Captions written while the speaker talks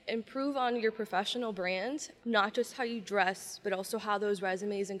improve on your professional brand, not just how you dress, but also how those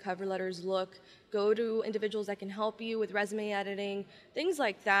resumes and cover letters look. Go to individuals that can help you with resume editing, things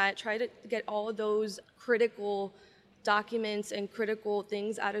like that. Try to get all of those critical documents and critical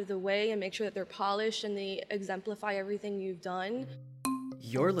things out of the way and make sure that they're polished and they exemplify everything you've done.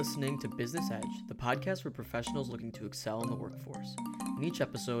 You're listening to Business Edge, the podcast for professionals looking to excel in the workforce. In each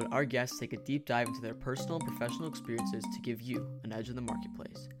episode, our guests take a deep dive into their personal and professional experiences to give you an edge in the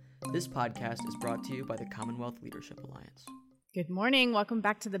marketplace. This podcast is brought to you by the Commonwealth Leadership Alliance. Good morning. Welcome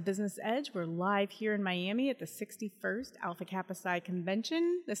back to the Business Edge. We're live here in Miami at the 61st Alpha Kappa Psi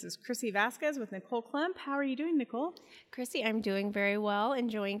Convention. This is Chrissy Vasquez with Nicole Klemp. How are you doing, Nicole? Chrissy, I'm doing very well,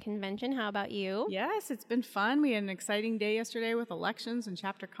 enjoying convention. How about you? Yes, it's been fun. We had an exciting day yesterday with elections and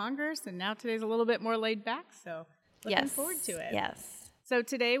chapter congress, and now today's a little bit more laid back, so looking forward to it. Yes. So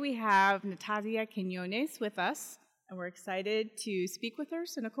today we have Natasia Quinones with us, and we're excited to speak with her.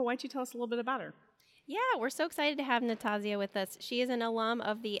 So Nicole, why don't you tell us a little bit about her? Yeah, we're so excited to have Natasia with us. She is an alum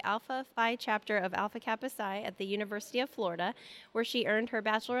of the Alpha Phi chapter of Alpha Kappa Psi at the University of Florida, where she earned her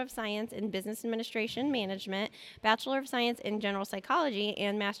Bachelor of Science in Business Administration Management, Bachelor of Science in General Psychology,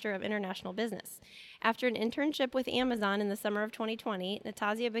 and Master of International Business. After an internship with Amazon in the summer of 2020,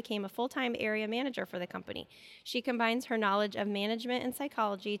 Natasia became a full-time area manager for the company. She combines her knowledge of management and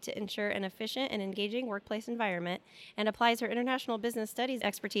psychology to ensure an efficient and engaging workplace environment and applies her international business studies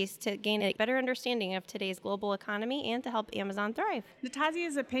expertise to gain a better understanding of today's global economy and to help Amazon thrive.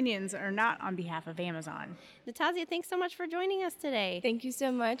 Natasia's opinions are not on behalf of Amazon. Natasia, thanks so much for joining us today. Thank you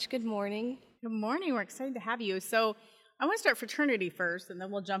so much. Good morning. Good morning. We're excited to have you. So I want to start fraternity first, and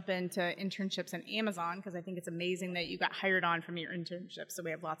then we'll jump into internships and Amazon, because I think it's amazing that you got hired on from your internship, so we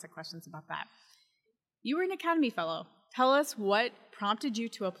have lots of questions about that. You were an Academy Fellow. Tell us what prompted you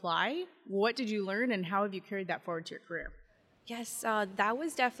to apply, what did you learn, and how have you carried that forward to your career? Yes, that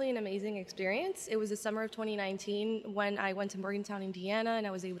was definitely an amazing experience. It was the summer of 2019 when I went to Morgantown, Indiana, and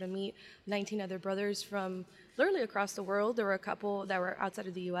I was able to meet 19 other brothers from literally across the world. There were a couple that were outside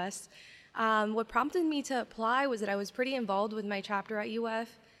of the U.S., what prompted me to apply was that I was pretty involved with my chapter at UF,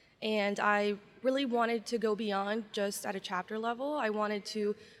 and I really wanted to go beyond just at a chapter level. I wanted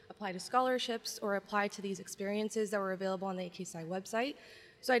to apply to scholarships or apply to these experiences that were available on the AKPsi website.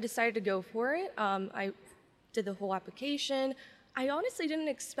 So I decided to go for it. I did the whole application. I honestly didn't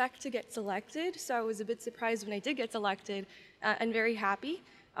expect to get selected, so I was a bit surprised when I did get selected and very happy.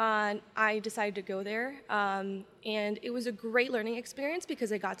 I decided to go there, and it was a great learning experience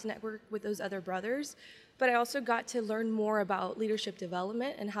because I got to network with those other brothers, but I also got to learn more about leadership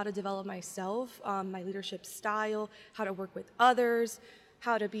development and how to develop myself, my leadership style, how to work with others,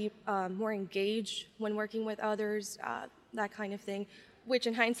 how to be more engaged when working with others, that kind of thing, which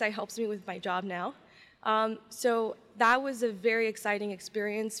in hindsight helps me with my job now. So that was a very exciting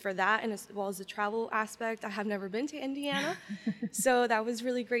experience for that, and as well as the travel aspect. I have never been to Indiana, so that was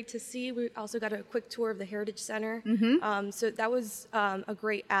really great to see. We also got a quick tour of the Heritage Center, so that was a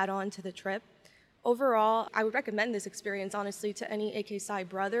great add-on to the trip. Overall, I would recommend this experience, honestly, to any AKPsi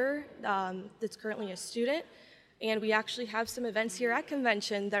brother that's currently a student. And we actually have some events here at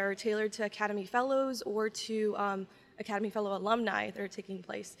Convention that are tailored to Academy Fellows or to Academy Fellow alumni that are taking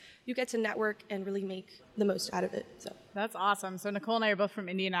place. You get to network and really make the most out of it. So that's awesome. So Nicole and I are both from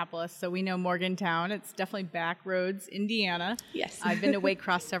Indianapolis, so we know Morgantown. It's definitely backroads, Indiana. Yes. I've been to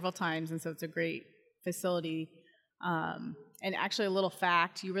Waycross several times, and so it's a great facility. And actually, a little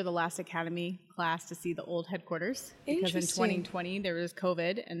fact, you were the last Academy class to see the old headquarters. Because in 2020, there was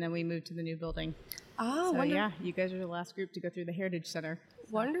COVID, and then we moved to the new building. Oh, so yeah, you guys are the last group to go through the Heritage Center.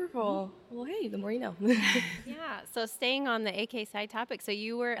 Wonderful. Well, hey, the more you know. Yeah, so staying on the AKPsi topic, so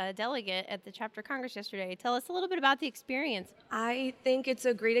you were a delegate at the chapter congress yesterday. Tell us a little bit about the experience. I think it's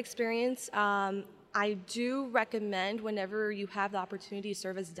a great experience. I do recommend whenever you have the opportunity to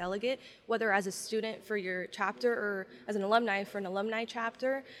serve as a delegate, whether as a student for your chapter or as an alumni for an alumni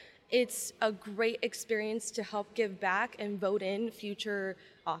chapter, it's a great experience to help give back and vote in future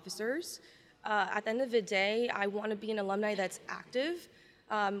officers. At the end of the day, I want to be an alumni that's active,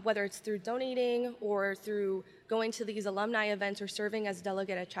 whether it's through donating or through going to these alumni events or serving as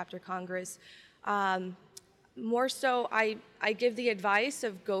delegate at Chapter Congress. More so, I give the advice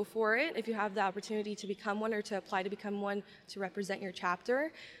of go for it if you have the opportunity to become one or to apply to become one to represent your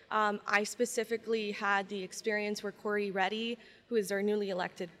chapter. I specifically had the experience where Corey Reddy, who is our newly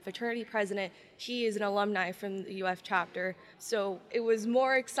elected fraternity president, he is an alumni from the UF chapter. So it was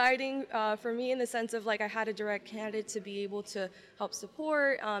more exciting for me in the sense of like I had a direct candidate to be able to help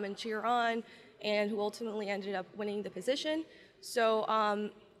support and cheer on, and who ultimately ended up winning the position. So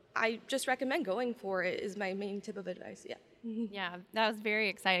I just recommend going for it is my main tip of advice, yeah. Yeah, that was very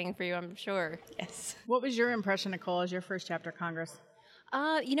exciting for you, I'm sure. Yes. What was your impression, Nicole, as your first chapter Congress?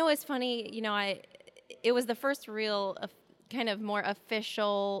 It's funny. It was the first real kind of more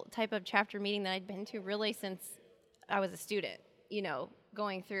official type of chapter meeting that I'd been to really since I was a student.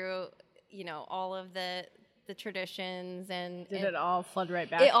 Going through, all of the traditions and Did it all flood right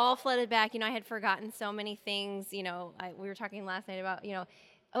back? it all flooded back. I had forgotten so many things. We were talking last night about,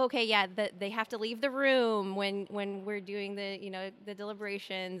 okay, yeah, they have to leave the room when we're doing the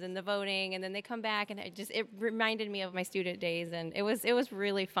deliberations and the voting, and then they come back, and it reminded me of my student days, and it was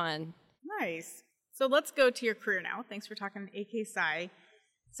really fun. Nice. So let's go to your career now. Thanks for talking to AK Psi.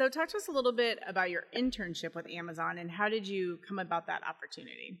 So talk to us a little bit about your internship with Amazon, and how did you come about that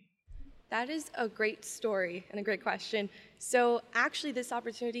opportunity? That is a great story and a great question. So actually, this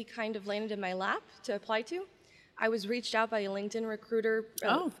opportunity kind of landed in my lap to apply to. I was reached out by a LinkedIn recruiter,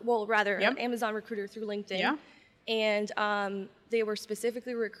 an Amazon recruiter through LinkedIn. Yeah. And they were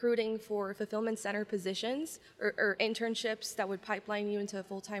specifically recruiting for fulfillment center positions or internships that would pipeline you into a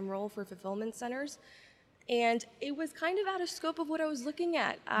full-time role for fulfillment centers. And it was kind of out of scope of what I was looking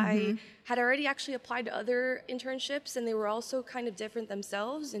at. I had already actually applied to other internships, and they were also kind of different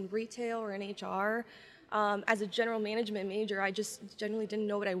themselves in retail or in HR. As a general management major, I just generally didn't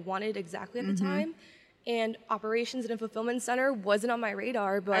know what I wanted exactly at the time. And operations in a fulfillment center wasn't on my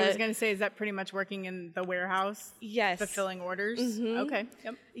radar, but I was going to say, is that pretty much working in the warehouse? Yes. Fulfilling orders? Okay.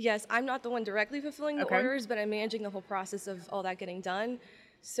 Yep. Yes, I'm not the one directly fulfilling the orders, but I'm managing the whole process of all that getting done.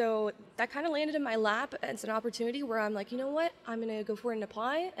 So that kind of landed in my lap as an opportunity where I'm like, you know what, I'm going to go for it and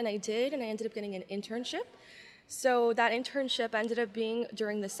apply. And I did, and I ended up getting an internship. So that internship ended up being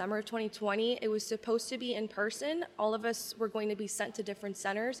during the summer of 2020. It was supposed to be in person. All of us were going to be sent to different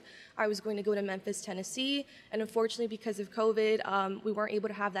centers. I was going to go to Memphis, Tennessee. And unfortunately, because of COVID, we weren't able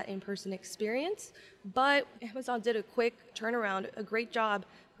to have that in-person experience. But Amazon did a quick turnaround, a great job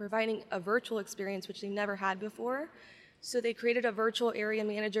providing a virtual experience, which they never had before. So they created a virtual area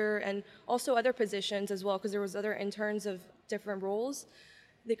manager and also other positions as well, because there was other interns of different roles.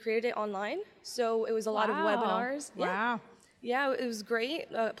 They created it online, so it was a lot of webinars. Wow. Yeah, it was great.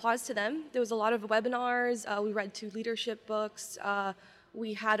 Applause to them. There was a lot of webinars. We read 2 leadership books.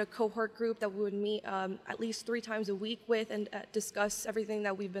 We had a cohort group that we would meet at least 3 times a week with and discuss everything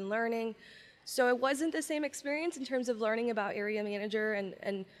that we've been learning. So it wasn't the same experience in terms of learning about area manager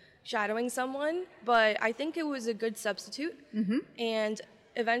and shadowing someone, but I think it was a good substitute. And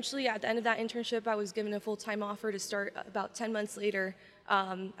eventually, at the end of that internship, I was given a full-time offer to start about 10 months later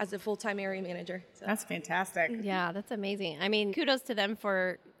as a full-time area manager. So. That's fantastic. Yeah, that's amazing. I mean, kudos to them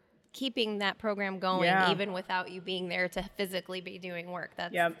for keeping that program going even without you being there to physically be doing work.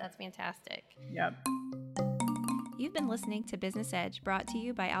 That's fantastic. Yep. You've been listening to Business Edge, brought to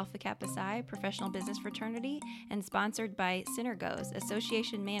you by Alpha Kappa Psi Professional Business Fraternity and sponsored by Synergos,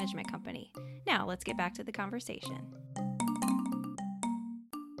 Association Management Company. Now, let's get back to the conversation.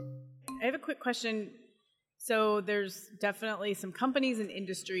 I have a quick question. So there's definitely some companies and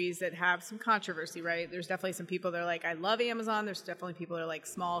industries that have some controversy, right? There's definitely some people that are like, I love Amazon. There's definitely people that are like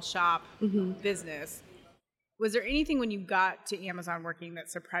small shop business. Was there anything when you got to Amazon working that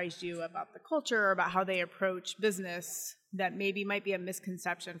surprised you about the culture or about how they approach business that maybe might be a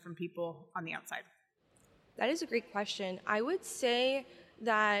misconception from people on the outside? That is a great question. I would say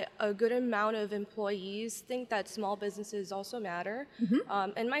that a good amount of employees think that small businesses also matter,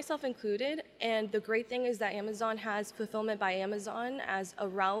 and myself included. And the great thing is that Amazon has Fulfillment by Amazon as a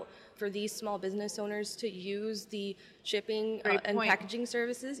route for these small business owners to use the shipping and packaging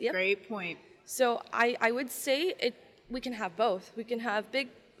services. Yep. Great point. So I would say we can have both. We can have big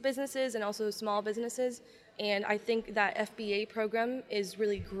businesses and also small businesses. And I think that FBA program is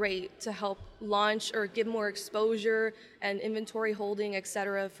really great to help launch or give more exposure and inventory holding, et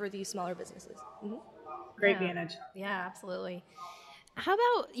cetera, for these smaller businesses. Great advantage. Yeah, absolutely. How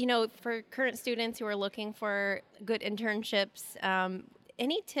about, for current students who are looking for good internships,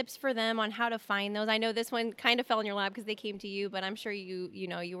 any tips for them on how to find those? I know this one kind of fell in your lap because they came to you, but I'm sure you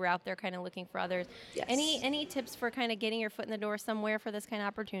were out there kind of looking for others. Yes. Any tips for kind of getting your foot in the door somewhere for this kind of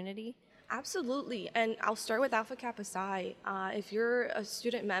opportunity? Absolutely. And I'll start with Alpha Kappa Psi. If you're a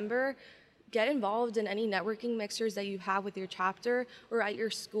student member, get involved in any networking mixers that you have with your chapter or at your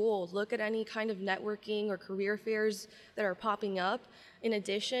school. Look at any kind of networking or career fairs that are popping up. In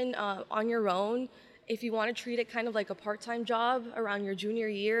addition, on your own, if you want to treat it kind of like a part-time job around your junior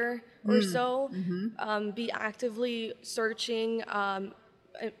year or so, be actively searching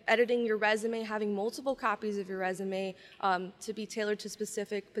editing your resume, having multiple copies of your resume to be tailored to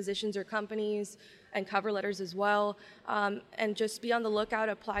specific positions or companies, and cover letters as well. And just be on the lookout,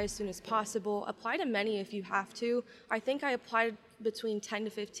 apply as soon as possible. Apply to many if you have to. I think I applied between 10 to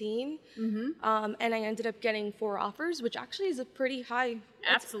 15, and I ended up getting 4 offers, which actually is a pretty high.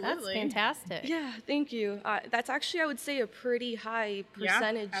 That's fantastic. Yeah, thank you. That's actually, I would say, a pretty high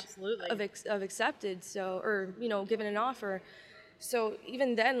percentage of accepted. So, or given an offer. So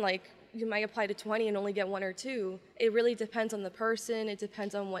even then, like, you might apply to 20 and only get 1 or 2. It really depends on the person. It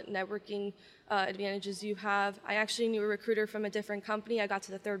depends on what networking advantages you have. I actually knew a recruiter from a different company. I got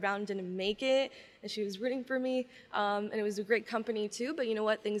to the 3rd round, didn't make it, and she was rooting for me. And it was a great company too, but you know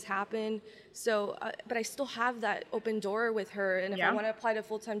what? Things happen. So, but I still have that open door with her. And if I want to apply to a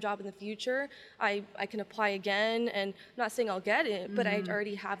full-time job in the future, I can apply again. And I'm not saying I'll get it, but I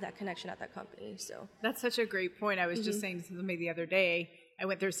already have that connection at that company. So that's such a great point. I was just saying to somebody the other day, I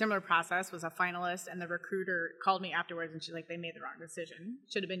went through a similar process, was a finalist, and the recruiter called me afterwards, and she's like, they made the wrong decision.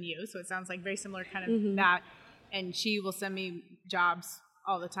 Should have been you. So it sounds like very similar kind of that. And she will send me jobs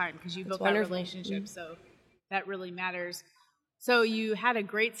all the time because you built that relationship. So that really matters. So you had a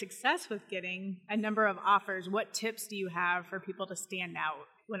great success with getting a number of offers. What tips do you have for people to stand out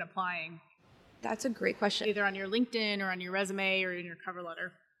when applying? That's a great question. Either on your LinkedIn or on your resume or in your cover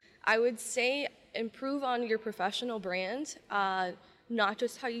letter. I would say improve on your professional brand. Not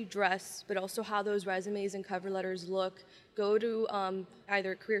just how you dress, but also how those resumes and cover letters look. Go to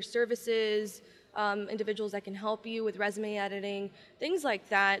either career services, individuals that can help you with resume editing, things like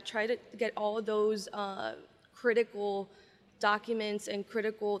that. Try to get all of those critical documents and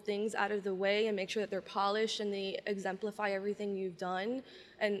critical things out of the way and make sure that they're polished and they exemplify everything you've done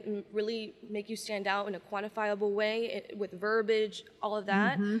and really make you stand out in a quantifiable way with verbiage, all of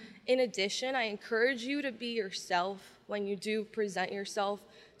that. In addition, I encourage you to be yourself when you do present yourself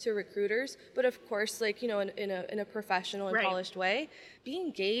to recruiters, but of course, like, in a professional and polished way. Be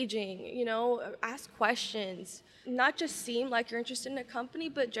engaging, ask questions. Not just seem like you're interested in a company,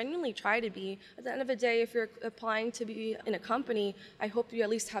 but genuinely try to be. At the end of the day, if you're applying to be in a company, I hope you at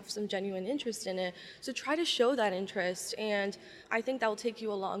least have some genuine interest in it. So try to show that interest, and I think that will take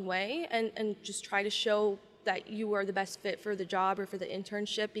you a long way, and just try to show that you are the best fit for the job or for the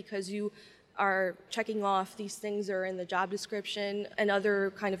internship because you are checking off these things are in the job description and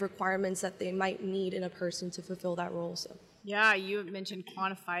other kind of requirements that they might need in a person to fulfill that role. So. Yeah, you mentioned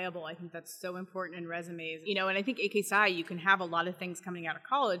quantifiable. I think that's so important in resumes. And I think AK Psi, you can have a lot of things coming out of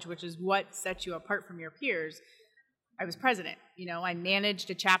college, which is what sets you apart from your peers. I was president. I managed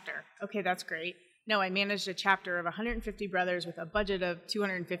a chapter. Okay, that's great. No, I managed a chapter of 150 brothers with a budget of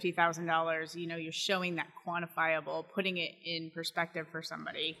 $250,000. You're showing that quantifiable, putting it in perspective for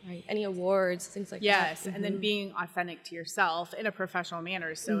somebody. Right. Any awards, things like that. Yes, and then being authentic to yourself in a professional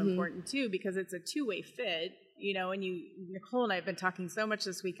manner is so important too, because it's a two-way fit. And Nicole and I have been talking so much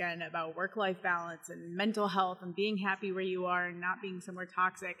this weekend about work-life balance and mental health and being happy where you are and not being somewhere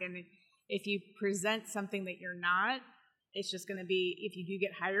toxic. And if you present something that you're not, it's just going to be, if you do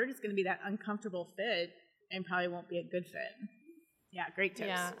get hired, it's going to be that uncomfortable fit and probably won't be a good fit. Yeah, great tips.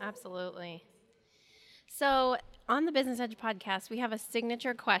 Yeah, absolutely. So on the Business Edge podcast, we have a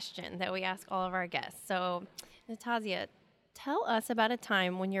signature question that we ask all of our guests. So Natassia, tell us about a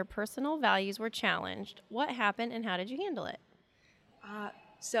time when your personal values were challenged. What happened and how did you handle it?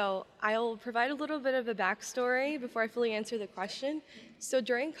 So I'll provide a little bit of a backstory before I fully answer the question. So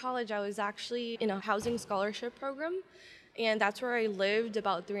during college, I was actually in a housing scholarship program, and that's where I lived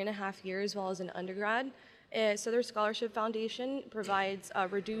about 3.5 years while I was an undergrad. Southern Scholarship Foundation provides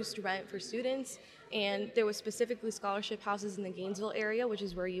reduced rent for students, and there was specifically scholarship houses in the Gainesville area, which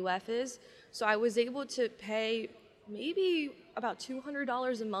is where UF is. So I was able to pay maybe about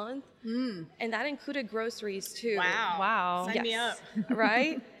 $200 a month, and that included groceries too. Wow. Sign me up.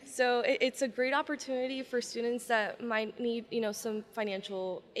 Right? So it's a great opportunity for students that might need, some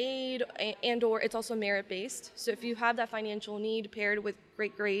financial aid, and or it's also merit-based. So if you have that financial need paired with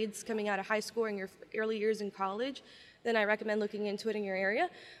great grades coming out of high school and your early years in college, then I recommend looking into it in your area.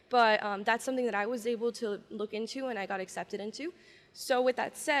 But that's something that I was able to look into and I got accepted into. So with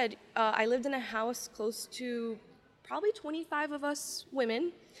that said, I lived in a house close to probably 25 of us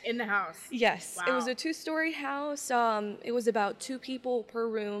women. In the house? Yes. Wow. It was a 2-story house. It was about 2 people per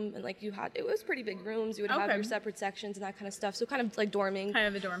room, and it was pretty big rooms. You would have your separate sections and that kind of stuff. So kind of like dorming. Kind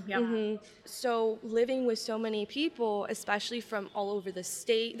of a dorm, yeah. So living with so many people, especially from all over the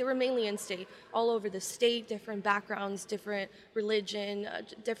state, they were mainly in-state, all over the state, different backgrounds, different religion,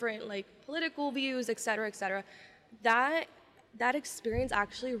 different political views, et cetera, that experience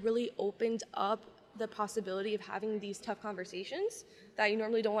actually really opened up the possibility of having these tough conversations that you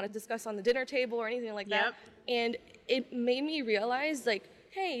normally don't want to discuss on the dinner table or anything like that. And it made me realize, like,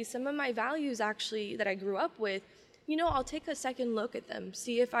 hey, some of my values actually that I grew up with, you know, I'll take a second look at them,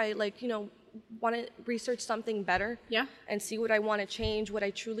 see if I, like, you know, want to research something better, and see what I want to change, what I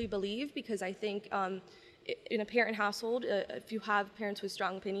truly believe, because I think in a parent household, if you have parents with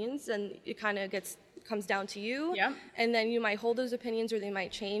strong opinions, then it kind of comes down to you, and then you might hold those opinions or they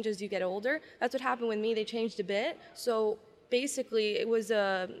might change as you get older. That's what happened with me. They changed a bit. So basically it was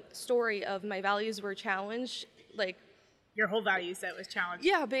a story of my values were challenged, like your whole value set was challenged.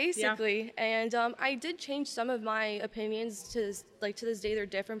 Yeah, basically. And I did change some of my opinions to this day they're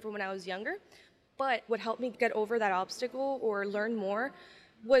different from when I was younger. But what helped me get over that obstacle or learn more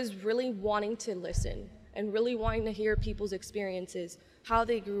was really wanting to listen and really wanting to hear people's experiences, how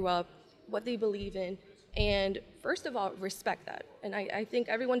they grew up, what they believe in, and first of all, respect that. And I think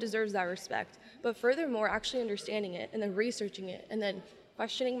everyone deserves that respect. But furthermore, actually understanding it and then researching it and then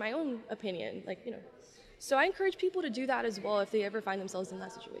questioning my own opinion, like, you know. So I encourage people to do that as well if they ever find themselves in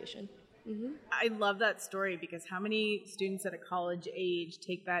that situation. I love that story, because how many students at a college age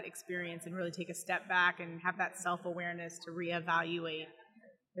take that experience and really take a step back and have that self-awareness to reevaluate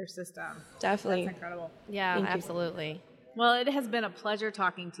their system? Definitely. That's incredible. Yeah, Thank you. Absolutely. Well, it has been a pleasure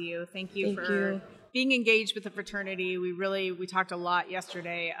talking to you. Thank you for being engaged with the fraternity. We talked a lot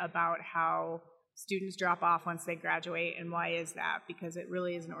yesterday about how students drop off once they graduate, and why is that? Because it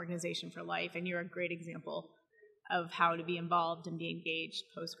really is an organization for life, and you're a great example of how to be involved and be engaged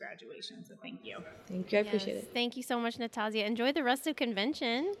post-graduation. So thank you. Thank you. I appreciate it. Thank you so much, Natasia. Enjoy the rest of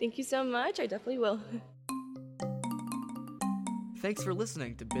convention. Thank you so much. I definitely will. Thanks for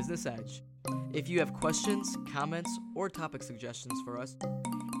listening to Business Edge. If you have questions, comments, or topic suggestions for us,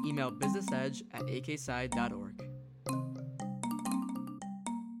 email businessedge@aksci.org.